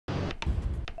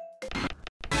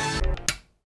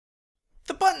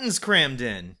buttons crammed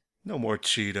in. No more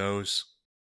Cheetos.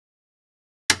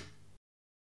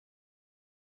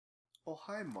 Oh,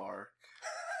 hi, Mark.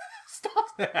 Stop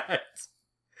that.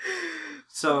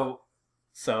 So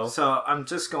So I'm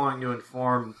just going to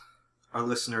inform our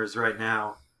listeners right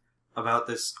now about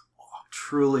this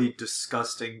truly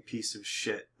disgusting piece of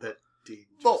shit that Dean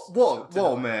just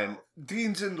Whoa, man.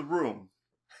 Dean's in the room.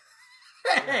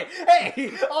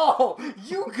 Hey! Oh,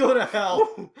 you go to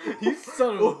hell! You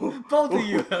son of a... Both of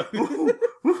you.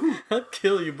 I'll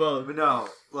kill you both. But no,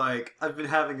 like, I've been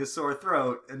having a sore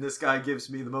throat, and this guy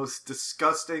gives me the most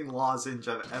disgusting lozenge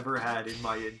I've ever had in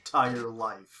my entire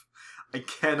life. I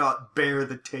cannot bear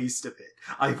the taste of it.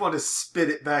 I want to spit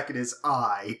it back in his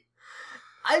eye.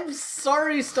 I'm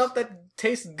sorry stuff that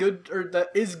tastes good, or that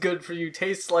is good for you,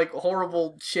 tastes like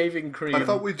horrible shaving cream. I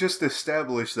thought we just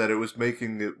established that it was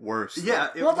making it worse. Yeah,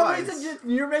 it well, the was. reason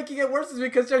you're making it worse is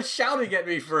because you're shouting at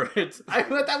me for it. I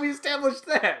thought we established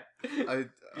that.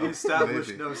 We established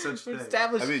maybe. no such thing.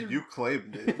 Established. I mean, you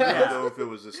claimed it. I don't know if it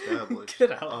was established.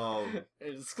 Get out.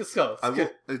 Let's go.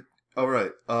 All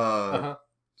right.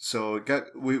 So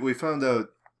we found out,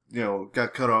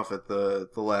 got cut off at the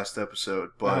last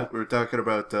episode, but we were talking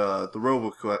about the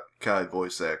RoboKai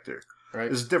voice actor.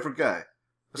 Right. It's a different guy.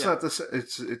 It's not the.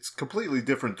 It's completely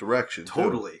different direction.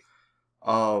 Totally.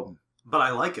 Too. But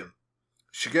I like him.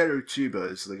 Shigeru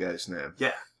Chiba is the guy's name.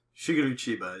 Yeah. Shigeru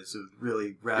Chiba is a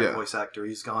really rad voice actor.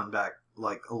 He's gone back,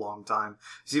 like, a long time.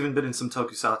 He's even been in some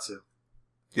tokusatsu.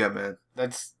 Yeah, man.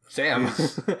 That's Sam.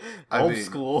 I Old mean,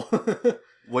 school.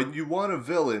 When you want a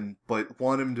villain, but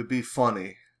want him to be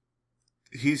funny,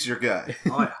 he's your guy.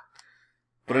 Oh, yeah.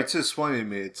 But it's just funny to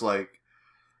me. It's like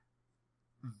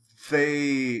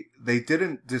they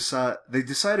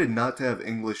decided not to have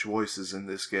English voices in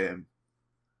this game,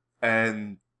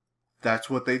 and that's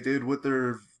what they did with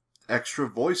their extra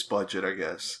voice budget, I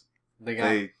guess.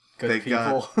 They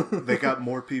got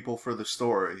more people for the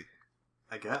story.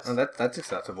 I guess. Oh, that's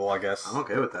acceptable, I guess. I'm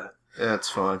okay with that. Yeah, it's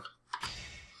fine.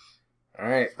 All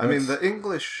right. I mean, the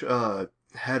English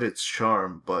had its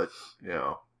charm, but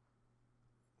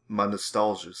my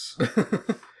nostalgia's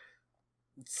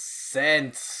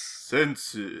sense.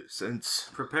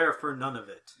 Prepare for none of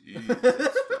it.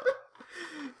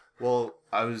 Well,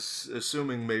 I was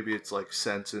assuming maybe it's like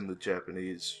sense in the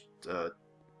Japanese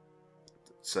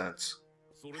sense.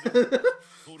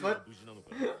 What?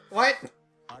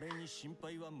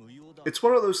 It's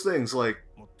one of those things, like,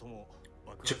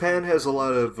 Japan has a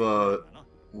lot of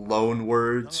loan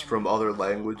words from other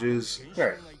languages,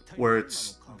 Right. where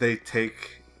they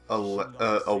take a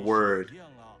word,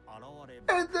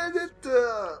 and then it,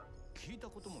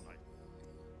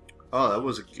 oh, that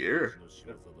was a gear.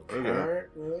 Okay.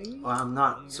 Apparently. Well, I'm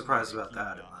not surprised about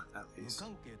that, at least.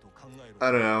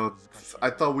 I don't know. I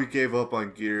thought we gave up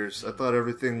on gears. I thought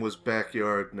everything was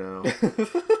backyard now.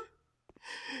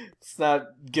 It's not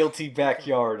guilty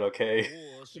backyard, okay?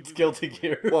 It's guilty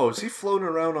gear. Whoa, is he floating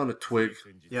around on a twig?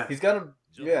 Yeah. He's got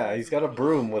a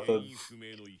broom with a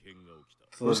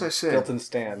What was I saying? built-in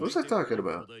stand. What was I talking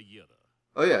about?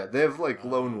 Oh yeah, they have like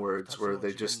loan words where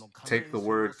they just take the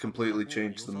word, completely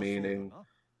change the meaning,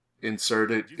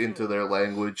 insert it into their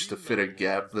language to fit a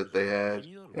gap that they had.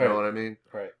 You know what I mean?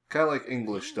 Right. Kind of like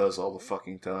English does all the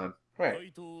fucking time.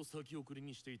 Right.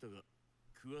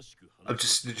 I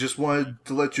just wanted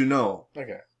to let you know.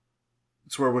 Okay.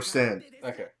 It's where we stand.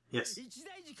 Okay. Yes.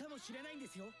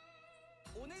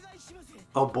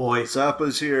 Oh boy.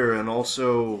 Zappa's here, and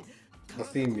also, The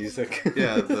theme music.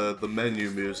 yeah, the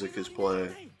menu music is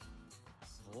playing.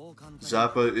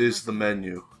 Zappa is the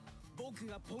menu.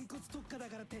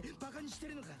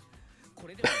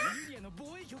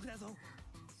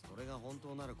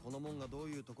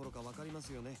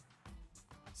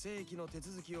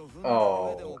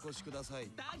 Oh.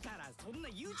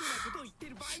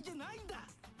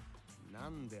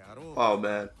 Oh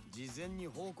man.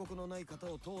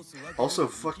 Also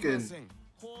fucking...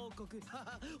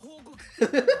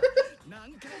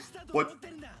 What?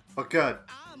 Oh god.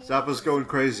 Zappa's going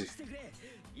crazy.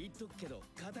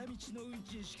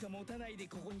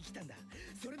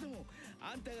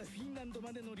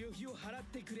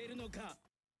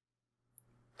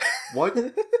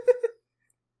 What?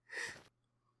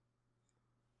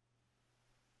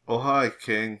 Oh hi,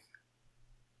 King.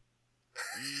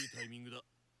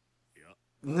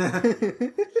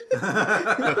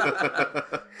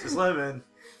 Just let him in.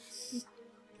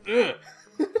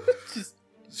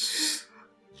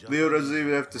 Leo doesn't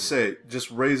even have to say it.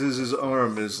 Just raises his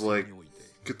arm and is like,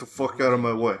 get the fuck out of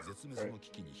my way.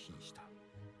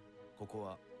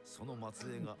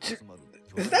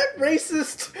 Is that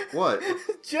racist? What?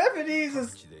 Japanese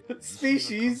is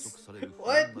species.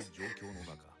 What?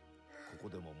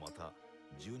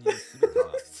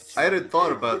 I hadn't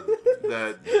thought about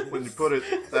that when you put it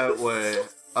that way.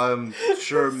 I'm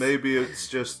sure maybe it's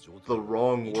just the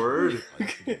wrong word.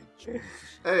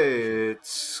 Hey,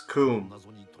 it's Coom.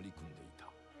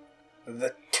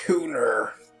 The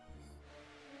tuner.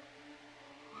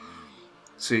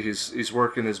 See, he's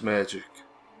working his magic.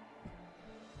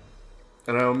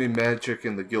 And I don't mean magic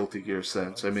in the Guilty Gear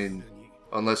sense. I mean,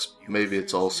 unless maybe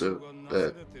it's also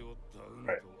that.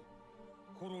 Right.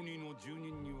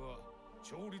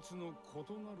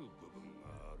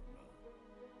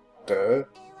 Duh.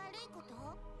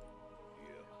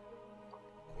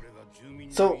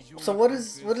 So what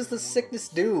does the sickness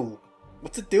do?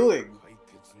 What's it doing?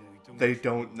 They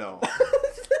don't know.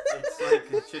 It's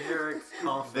like a generic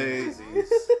coughing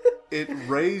disease. It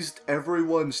raised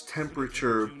everyone's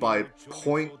temperature by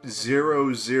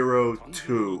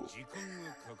 0.002.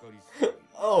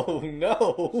 Oh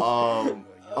no.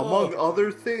 Among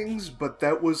other things, but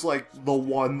that was like the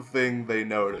one thing they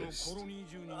noticed.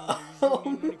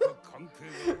 Fucking.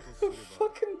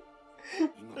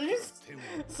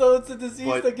 So it's a disease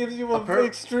But that gives you an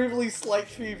extremely slight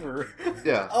fever.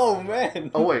 Yeah. Oh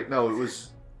man. Oh wait, no, it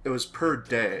was per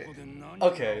day.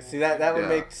 Okay, see that would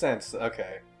make sense.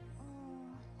 Okay.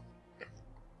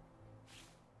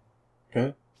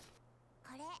 Huh?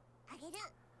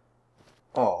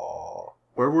 Aww.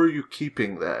 Where were you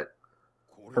keeping that?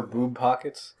 Her boob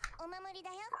pockets.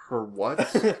 Her what?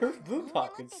 Her boob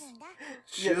pockets.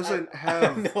 She doesn't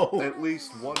have at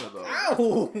least one of those.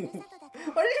 Ow!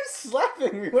 Why are you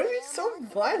slapping me? Why are you so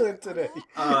violent today?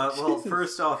 Well,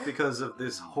 first off, because of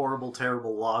this horrible,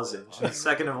 terrible lozenge. And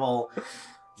second of all,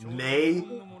 May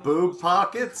boob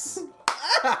pockets?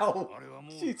 Ow!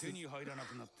 Jesus.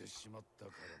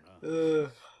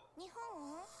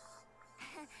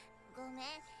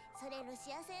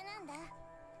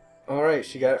 Alright,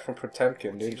 she got it from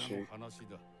Potemkin, didn't she?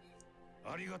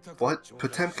 What?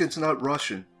 Potemkin's not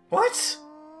Russian. What?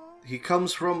 He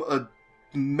comes from a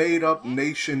made-up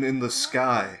nation in the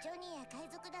sky.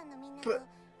 But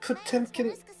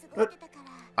Potemkin... But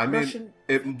I mean, Russian...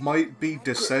 it might be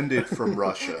descended from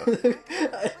Russia,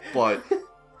 but...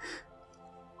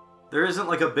 There isn't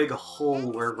like a big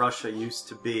hole where Russia used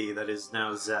to be that is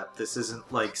now Zep. This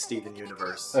isn't like Steven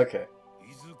Universe. Okay.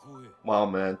 Wow,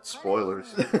 man,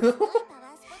 spoilers.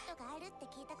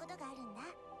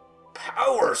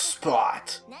 Power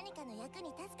spot!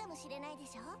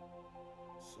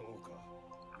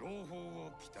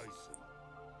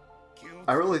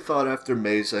 I really thought after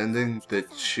May's ending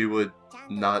that she would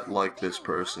not like this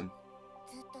person.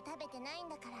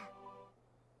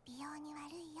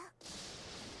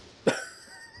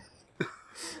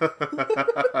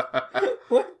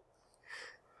 What?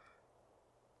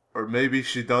 Or maybe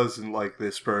she doesn't like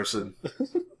this person.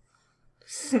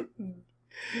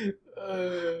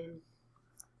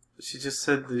 She just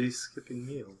said that he's skipping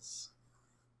meals.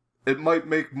 It might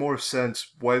make more sense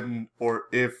when or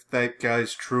if that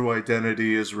guy's true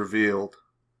identity is revealed.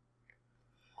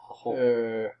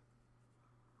 Oh.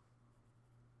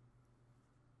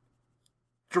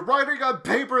 You're writing on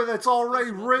paper that's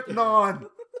already written on!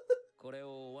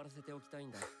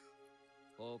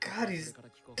 God, he's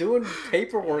doing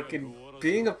paperwork and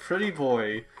being a pretty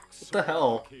boy. What the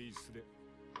hell?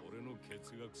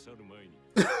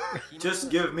 Just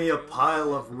give me a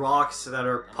pile of rocks that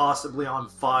are possibly on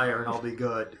fire and I'll be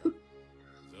good.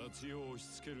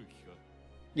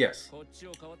 Yes.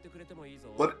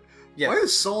 What? Yes. Why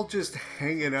is Saul just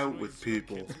hanging out with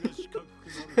people?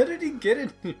 How did he get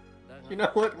it? You know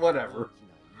what? Whatever.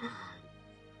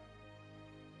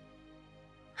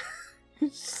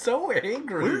 He's so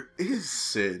angry. Where is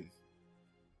Sin?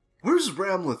 Where's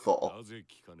Ramlethal?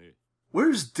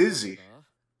 Where's Dizzy?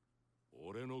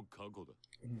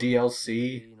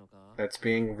 DLC that's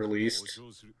being released.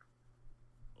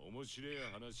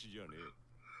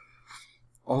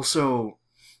 Also,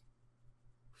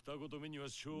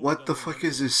 what the fuck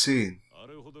is this scene?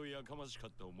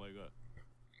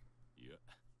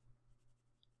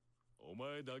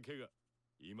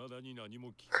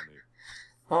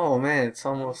 Oh man, it's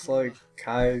almost like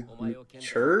Kai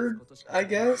matured, I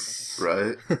guess?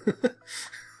 Right?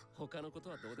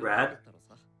 Rad?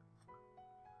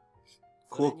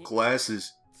 Cool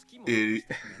glasses.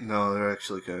 No, they're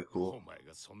actually kind of cool.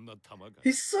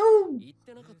 He's so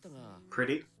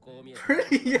Pretty?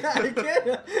 pretty, yeah, I get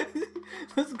it.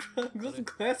 Those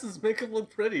glasses make him look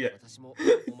prettier.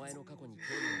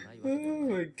 Oh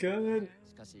my god.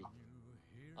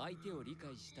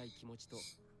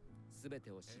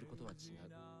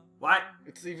 What?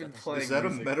 It's even playing. Is that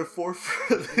music. a metaphor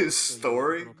for his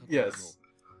story? Yes.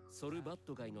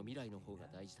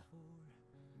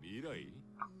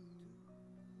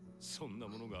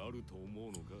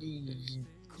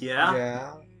 Yeah?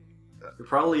 Yeah. You're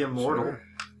probably immortal. Sure.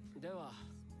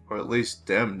 Or at least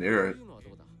damn near it.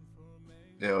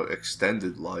 You know,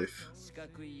 extended life.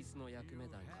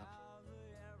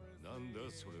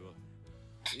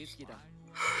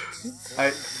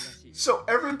 So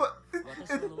everybody,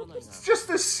 it's just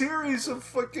a series of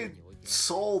fucking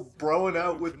Saul broing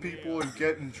out with people and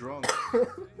getting drunk.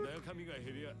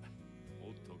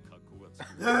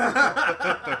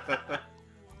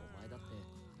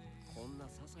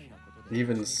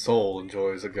 Even Soul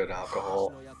enjoys a good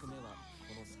alcohol.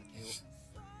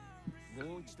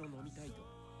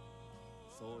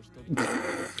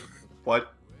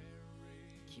 What?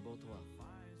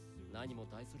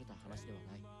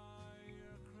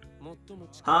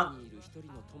 Huh?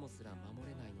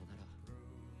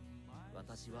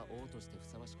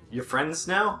 You're friends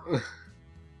now?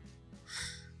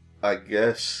 I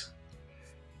guess.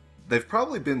 They've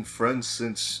probably been friends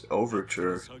since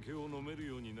Overture.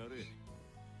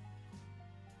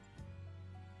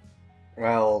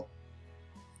 Well,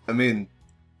 I mean,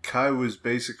 Kai was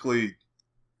basically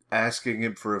asking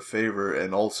him for a favor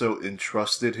and also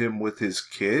entrusted him with his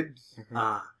kid?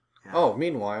 Yeah. Oh,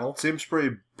 meanwhile. Seems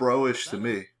pretty bro-ish to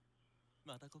me.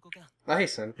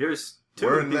 Nice. And Here's two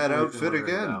wearing people that we've been outfit wondering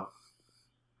again. about.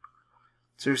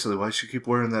 Seriously, why should she keep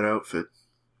wearing that outfit?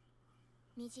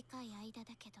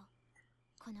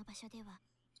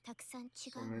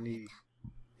 so many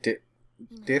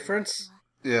difference?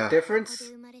 Yeah.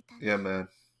 Difference? Yeah, man.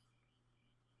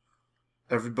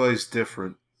 Everybody's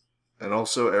different. And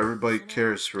also, everybody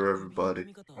cares for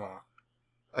everybody.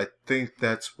 I think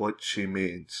that's what she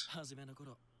means.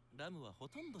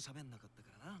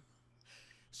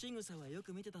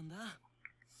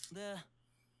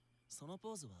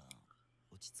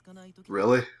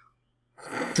 Really?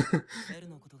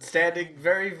 Standing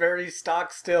very, very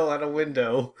stock still at a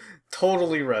window.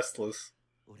 Totally restless.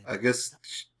 I guess,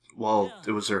 well,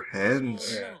 it was her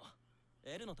hands. Yeah.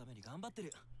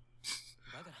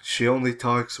 She only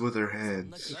talks with her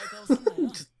hands.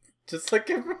 just like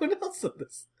everyone else in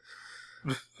this.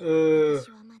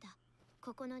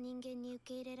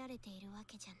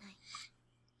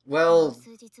 Well,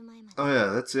 oh yeah,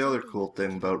 that's the other cool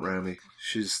thing about Rami.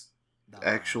 She's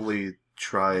actually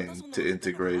trying to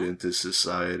integrate into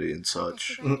society and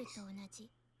such.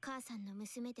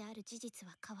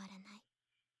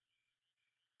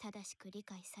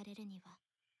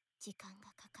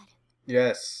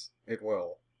 yes, it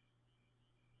will.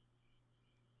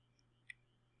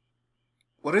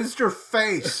 What is your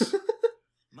face?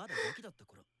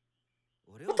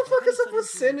 What the fuck is up with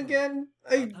Sin again?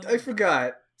 I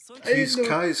forgot. He's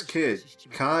Kai's kid.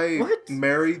 Kai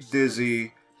married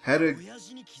Dizzy, had a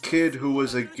kid who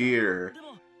was a gear,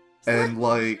 and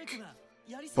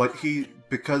but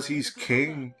because he's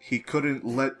king, he couldn't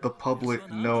let the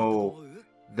public know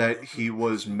that he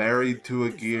was married to a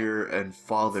gear and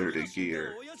fathered a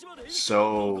gear.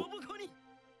 So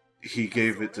he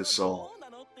gave it to Saul.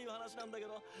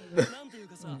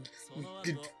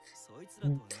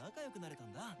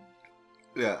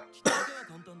 Yeah.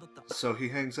 So he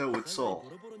hangs out with Saul.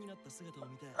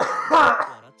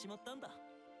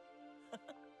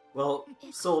 Well,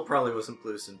 Soul probably wasn't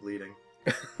loose and bleeding.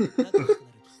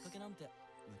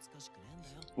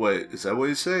 Wait, is that what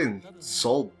he's saying?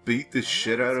 Saul beat the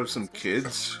shit out of some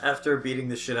kids? After beating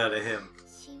the shit out of him.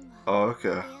 Oh,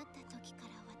 okay.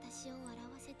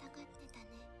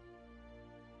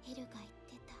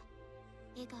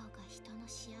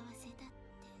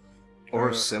 Or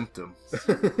a symptom.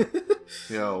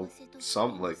 You know,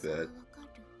 something like that.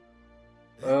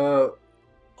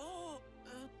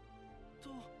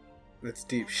 That's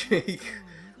deep shake.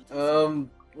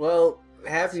 Well,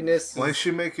 happiness. Why is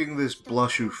she making this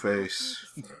blushy face?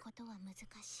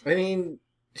 I mean,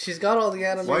 she's got all the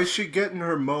anime. Why is she getting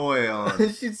her moe on?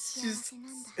 she's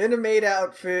in a maid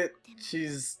outfit.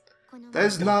 She's. That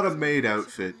is not a maid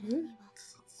outfit.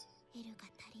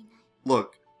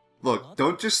 Look,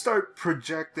 don't just start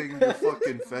projecting your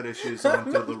fucking fetishes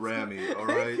onto the Rami,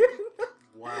 alright?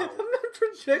 Wow. I'm not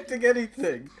projecting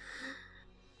anything.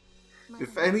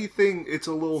 If anything, it's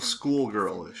a little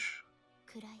schoolgirlish.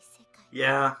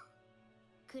 Yeah.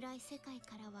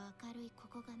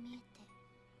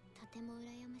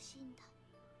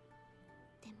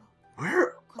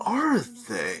 Where are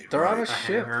they? They're on a A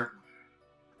ship. hangar.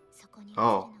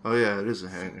 Oh yeah, it is a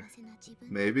hangar.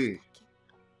 Maybe.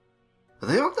 Are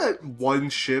they on that one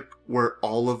ship where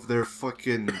all of their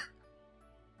fucking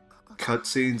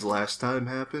cutscenes last time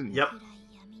happened? Yep.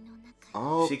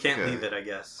 Oh, She can't leave it, I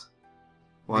guess.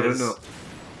 Well, I don't know.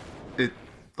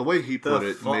 The way he put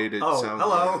it made it sound.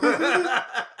 Hello. Like...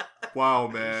 Wow,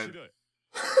 man.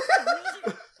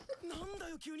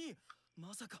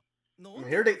 I'm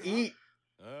here to eat.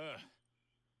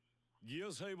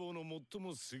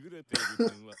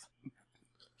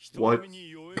 What?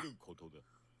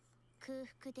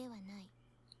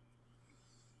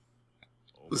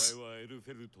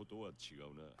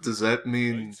 Does that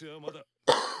mean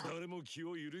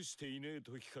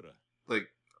like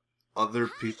other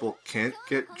people can't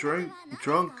get drunk?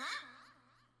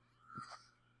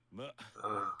 What?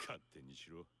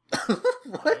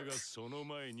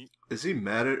 Is he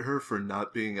mad at her for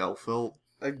not being Elfelt?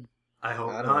 I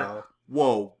hope don't not. know.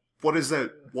 Whoa, what is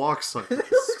that walk sign? It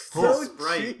looks so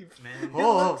Sprite, cheap, man. It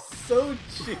looks so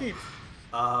cheap.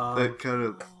 That kind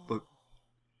of look.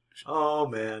 Oh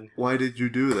man. Why did you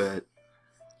do that?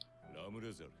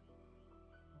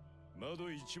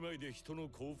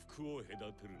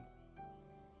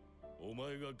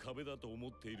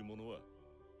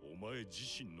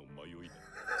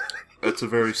 That's a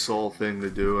very Saul thing to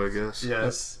do, I guess.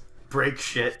 Yes. Break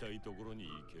shit.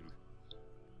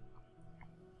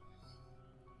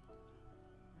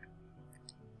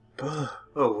 Oh,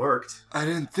 it worked. I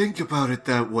didn't think about it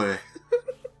that way.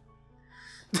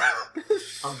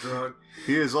 I'm drunk.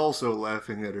 He is also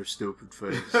laughing at her stupid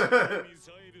face.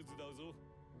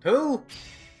 Who?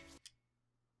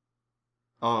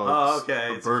 Oh,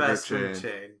 okay. It's a burger fast chain. food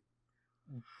chain.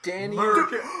 Danny.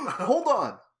 Hold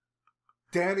on.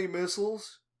 Danny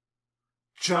Missiles?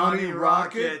 Johnny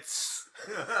Rockets?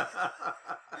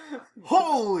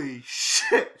 Holy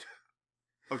shit!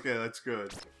 Okay, that's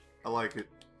good. I like it.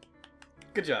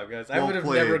 Good job, guys. Well I would have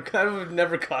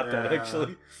never caught that,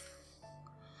 actually.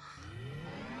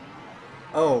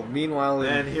 Oh, meanwhile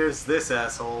And here's this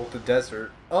asshole. the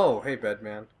desert. Oh, hey,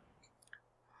 Bedman.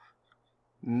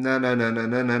 Na na na na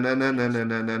na na na na na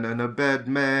na na na na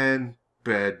Bedman.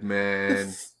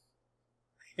 Bedman.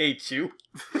 Hate you.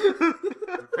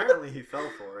 Apparently he fell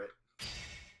for it.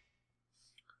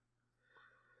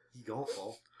 He gonna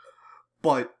fall.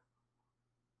 But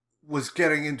was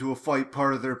getting into a fight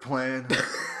part of their plan?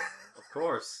 Of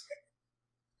course.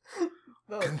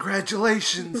 No.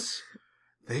 Congratulations!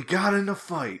 They got in a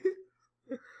fight.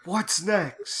 What's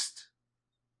next?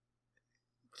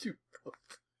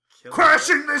 Kill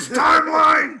Crashing this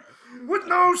timeline with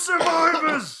no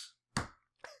survivors!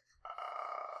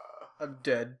 I'm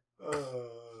dead. him.